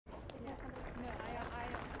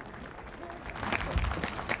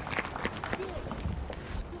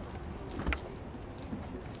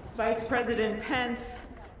Vice President Pence,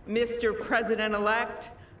 Mr.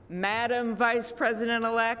 President-elect, Madam Vice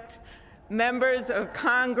President-elect, members of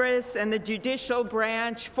Congress and the judicial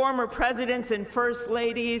branch, former presidents and first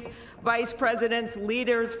ladies, vice presidents,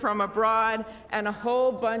 leaders from abroad, and a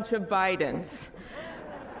whole bunch of Bidens.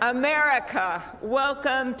 America,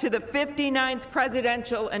 welcome to the 59th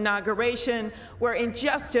presidential inauguration, where in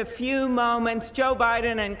just a few moments, Joe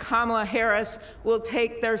Biden and Kamala Harris will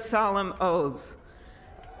take their solemn oaths.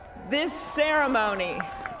 This ceremony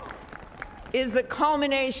is the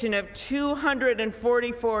culmination of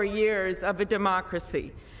 244 years of a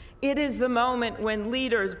democracy. It is the moment when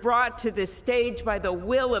leaders brought to this stage by the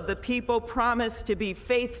will of the people promise to be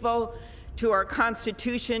faithful to our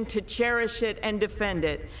Constitution, to cherish it and defend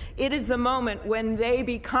it. It is the moment when they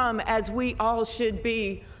become, as we all should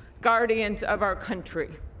be, guardians of our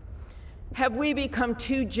country. Have we become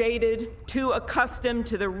too jaded, too accustomed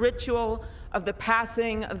to the ritual of the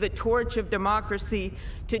passing of the torch of democracy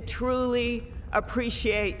to truly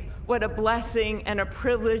appreciate what a blessing and a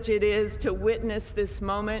privilege it is to witness this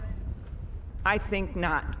moment? I think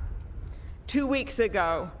not. 2 weeks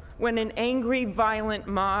ago, when an angry, violent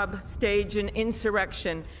mob staged an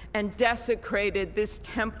insurrection and desecrated this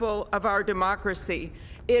temple of our democracy,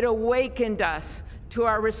 it awakened us to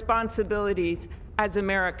our responsibilities as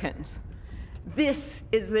Americans. This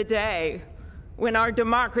is the day when our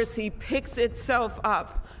democracy picks itself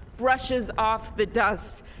up, brushes off the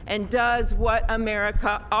dust, and does what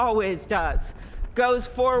America always does: goes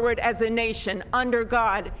forward as a nation under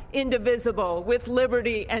God, indivisible, with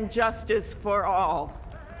liberty and justice for all.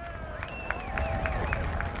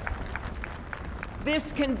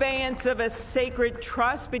 This conveyance of a sacred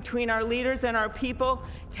trust between our leaders and our people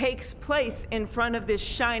takes place in front of this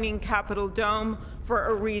shining Capitol dome for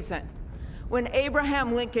a reason. When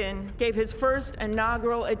Abraham Lincoln gave his first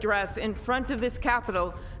inaugural address in front of this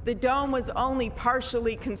Capitol, the dome was only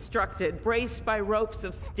partially constructed, braced by ropes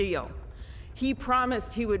of steel. He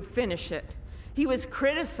promised he would finish it. He was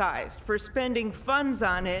criticized for spending funds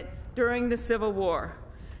on it during the Civil War.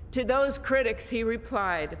 To those critics, he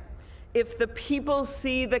replied, "If the people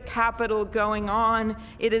see the Capitol going on,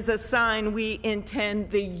 it is a sign we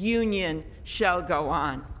intend the Union shall go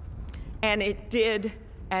on." And it did,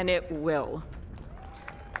 and it will.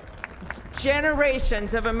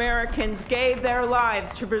 Generations of Americans gave their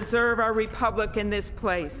lives to preserve our republic in this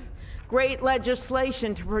place. Great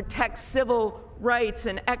legislation to protect civil rights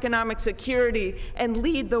and economic security and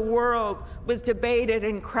lead the world was debated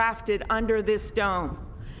and crafted under this dome.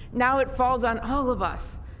 Now it falls on all of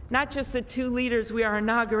us, not just the two leaders we are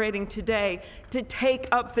inaugurating today, to take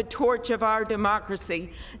up the torch of our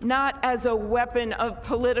democracy, not as a weapon of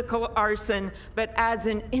political arson, but as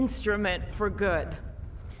an instrument for good.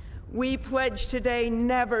 We pledge today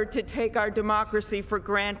never to take our democracy for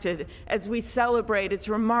granted as we celebrate its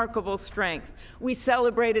remarkable strength. We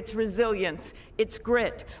celebrate its resilience, its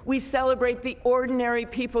grit. We celebrate the ordinary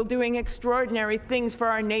people doing extraordinary things for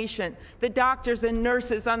our nation, the doctors and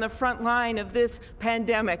nurses on the front line of this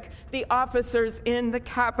pandemic, the officers in the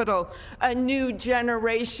Capitol, a new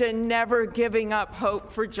generation never giving up hope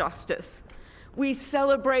for justice. We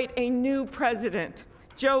celebrate a new president,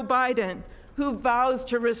 Joe Biden, who vows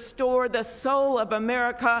to restore the soul of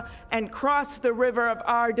America and cross the river of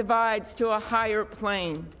our divides to a higher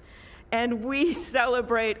plane. And we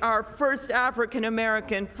celebrate our first African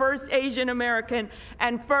American, first Asian American,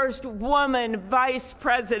 and first woman vice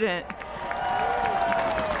president,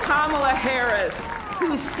 Kamala Harris,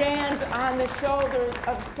 who stands on the shoulders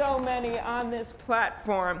of so many on this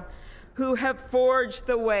platform who have forged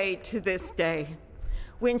the way to this day.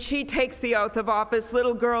 When she takes the oath of office,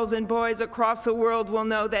 little girls and boys across the world will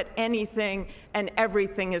know that anything and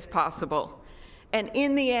everything is possible. And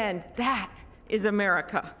in the end, that is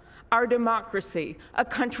America, our democracy, a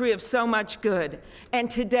country of so much good.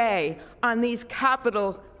 And today, on these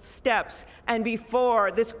Capitol steps and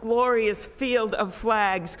before this glorious field of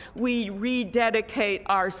flags, we rededicate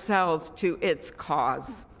ourselves to its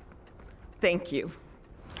cause. Thank you.